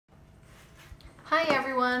Hi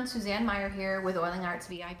everyone, Suzanne Meyer here with Oiling Arts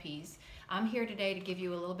VIPs. I'm here today to give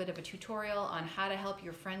you a little bit of a tutorial on how to help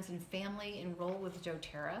your friends and family enroll with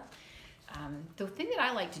dōTERRA. The thing that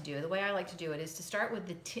I like to do, the way I like to do it, is to start with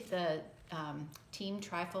the team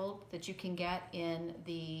trifold that you can get in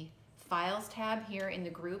the Files tab here in the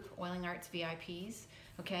group, Oiling Arts VIPs.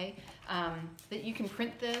 Okay, that you can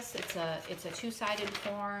print this. It's a two-sided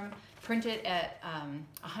form. Print it at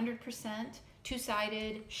 100%.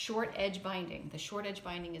 Two-sided short edge binding. The short edge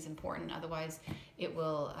binding is important, otherwise it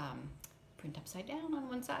will print upside down on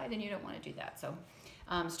one side and you don't want to do that. So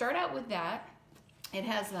start out with that. It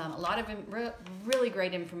has a lot of really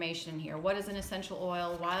great information in here. What is an essential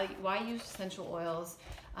oil? Why use essential oils?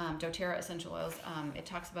 dōTERRA essential oils. It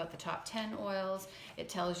talks about the top 10 oils. It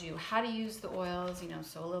tells you how to use the oils,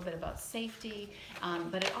 so a little bit about safety.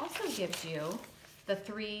 But it also gives you the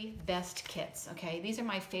 3 best kits, okay? These are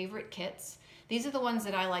my favorite kits. These are the ones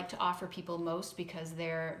that I like to offer people most because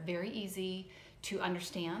they're very easy to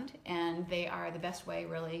understand and they are the best way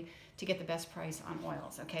really to get the best price on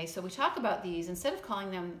oils, okay? So we talk about these, instead of calling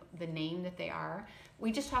them the name that they are,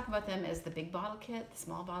 we just talk about them as the big bottle kit, the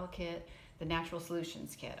small bottle kit, the natural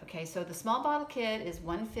solutions kit, okay? So the small bottle kit is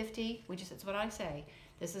 $150, it's what I say.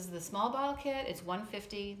 This is the small bottle kit, it's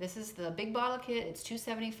 $150. This is the big bottle kit, it's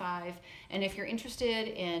 $275. And if you're interested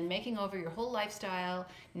in making over your whole lifestyle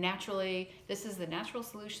naturally, this is the natural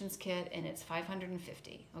solutions kit and it's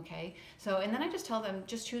 $550, okay? So, and then I just tell them,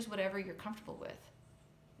 just choose whatever you're comfortable with.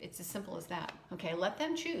 It's as simple as that, okay? Let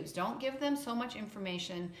them choose. Don't give them so much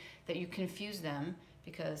information that you confuse them,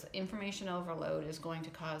 because information overload is going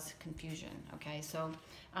to cause confusion, okay? So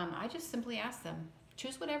I just simply ask them,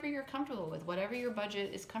 choose whatever you're comfortable with, whatever your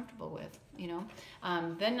budget is comfortable with,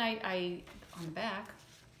 Then I on the back,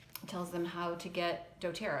 tells them how to get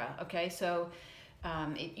dōTERRA, okay? So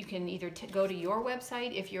you can either go to your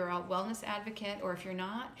website if you're a wellness advocate, or if you're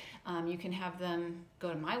not, you can have them go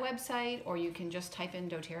to my website, or you can just type in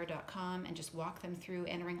dōTERRA.com and just walk them through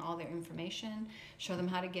entering all their information, show them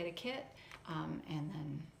how to get a kit, and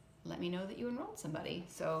then let me know that you enrolled somebody.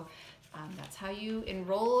 So that's how you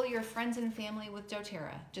enroll your friends and family with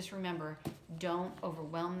dōTERRA. Just remember, don't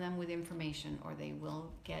overwhelm them with information or they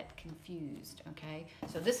will get confused, okay?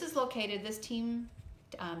 So this is located, this team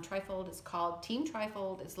trifold is called Team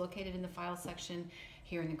Trifold. It's located in the file section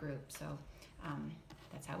here in the group. So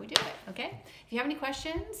that's how we do it, okay? If you have any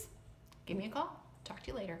questions, give me a call. Talk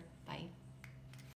to you later. Bye.